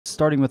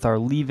starting with our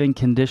leave-in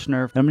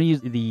conditioner. I'm going to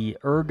use the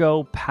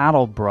Ergo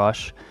paddle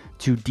brush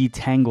to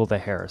detangle the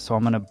hair. So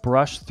I'm going to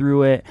brush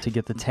through it to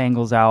get the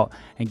tangles out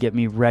and get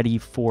me ready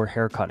for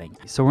hair cutting.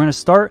 So we're going to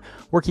start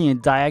working a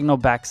diagonal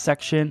back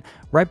section.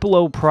 Right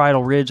below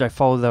parietal ridge, I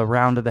follow the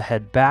round of the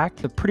head back,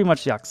 pretty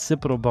much the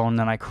occipital bone,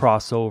 then I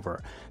cross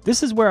over.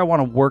 This is where I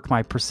want to work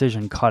my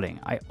precision cutting.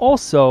 I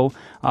also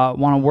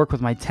want to work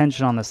with my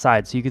tension on the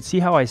side. So you can see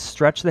how I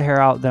stretch the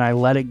hair out, then I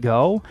let it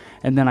go,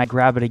 and then I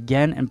grab it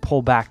again and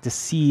pull back to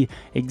see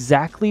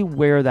exactly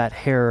where that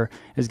hair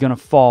is going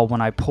to fall when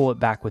I pull it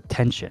back with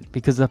tension.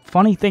 Because the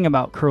funny thing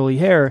about curly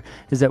hair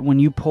is that when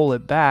you pull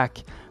it back,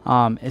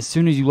 as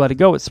soon as you let it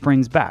go, it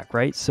springs back,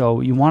 right?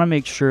 So you want to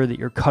make sure that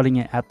you're cutting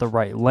it at the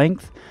right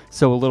length.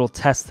 So a little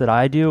test that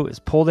I do is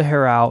pull the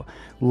hair out,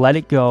 let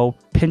it go,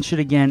 pinch it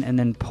again, and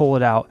then pull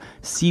it out.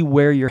 See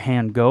where your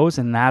hand goes,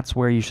 and that's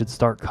where you should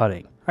start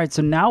cutting. All right,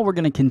 so now we're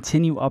going to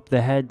continue up the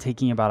head,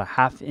 taking about a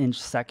 1/2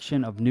 inch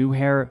section of new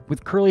hair.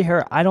 With curly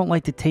hair, I don't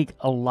like to take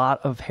a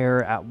lot of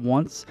hair at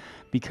once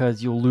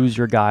because you'll lose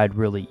your guide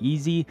really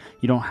easy.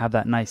 You don't have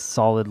that nice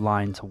solid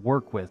line to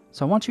work with.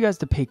 So I want you guys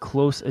to pay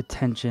close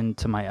attention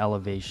to my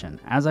elevation.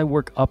 As I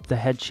work up the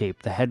head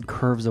shape, the head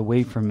curves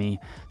away from me,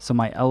 so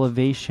my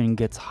elevation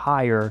gets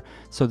higher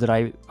so that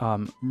I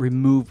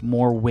remove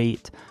more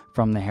weight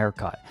from the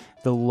haircut.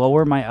 The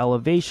lower my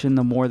elevation,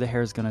 the more the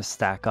hair is going to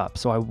stack up.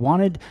 So I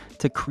wanted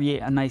to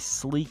create a nice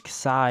sleek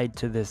side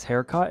to this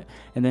haircut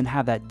and then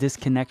have that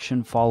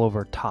disconnection fall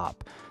over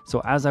top.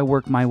 So as I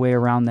work my way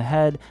around the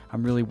head,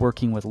 I'm really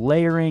working with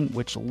layering,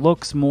 which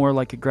looks more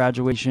like a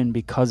graduation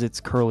because it's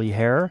curly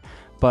hair,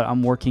 but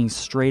I'm working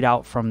straight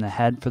out from the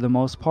head for the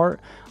most part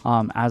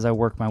as I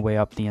work my way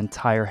up the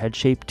entire head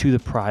shape to the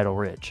parietal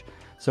ridge.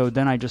 So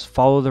then I just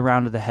follow the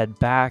round of the head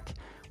back,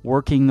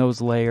 working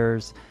those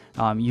layers,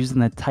 using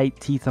the tight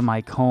teeth of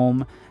my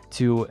comb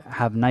to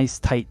have nice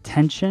tight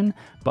tension,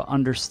 but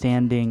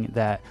understanding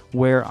that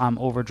where I'm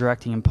over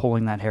directing and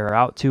pulling that hair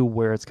out to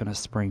where it's going to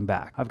spring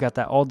back. I've got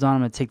that all done.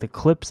 I'm going to take the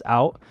clips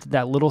out,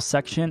 that little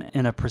section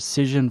in a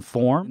precision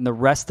form. And the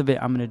rest of it,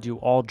 I'm going to do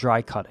all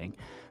dry cutting.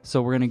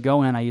 So we're going to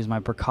go in, I use my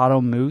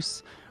Percato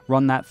mousse,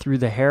 run that through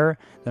the hair.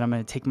 Then I'm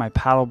going to take my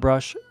paddle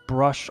brush,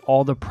 brush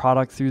all the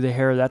product through the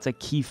hair. That's a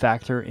key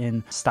factor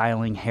in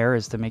styling hair,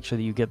 is to make sure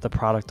that you get the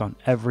product on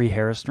every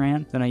hair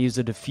strand. Then I use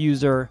a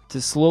diffuser to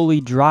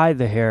slowly dry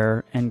the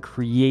hair and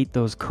create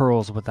those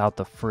curls without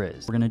the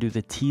frizz. We're going to do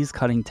the tease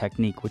cutting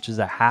technique, which is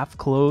a half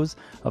close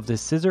of the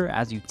scissor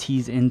as you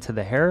tease into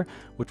the hair,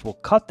 which will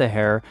cut the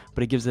hair,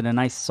 but it gives it a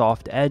nice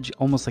soft edge,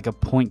 almost like a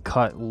point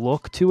cut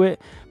look to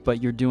it,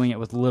 but you're doing it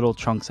with little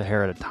chunks of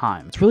hair at a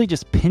time. It's really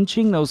just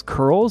pinching those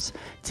curls,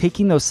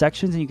 taking those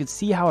sections, and you can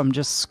see how I'm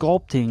just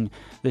sculpting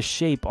the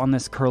shape on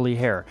this curly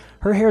hair.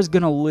 Her hair is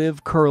going to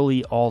live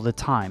curly all the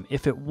time.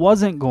 If it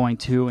wasn't going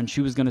to and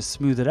she was going to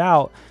smooth it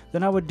out,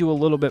 then I would do a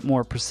little bit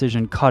more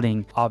precision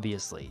cutting,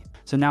 obviously.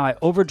 So now I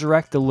over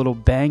direct the little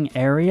bang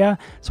area.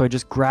 So I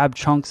just grab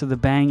chunks of the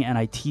bang and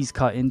I tease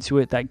cut into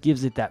it. That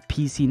gives it that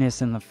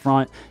pieciness in the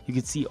front. You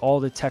can see all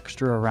the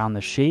texture around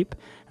the shape.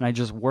 And I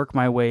just work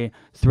my way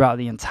throughout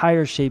the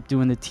entire shape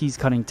doing the tease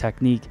cutting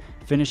technique.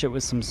 Finish it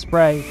with some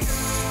spray.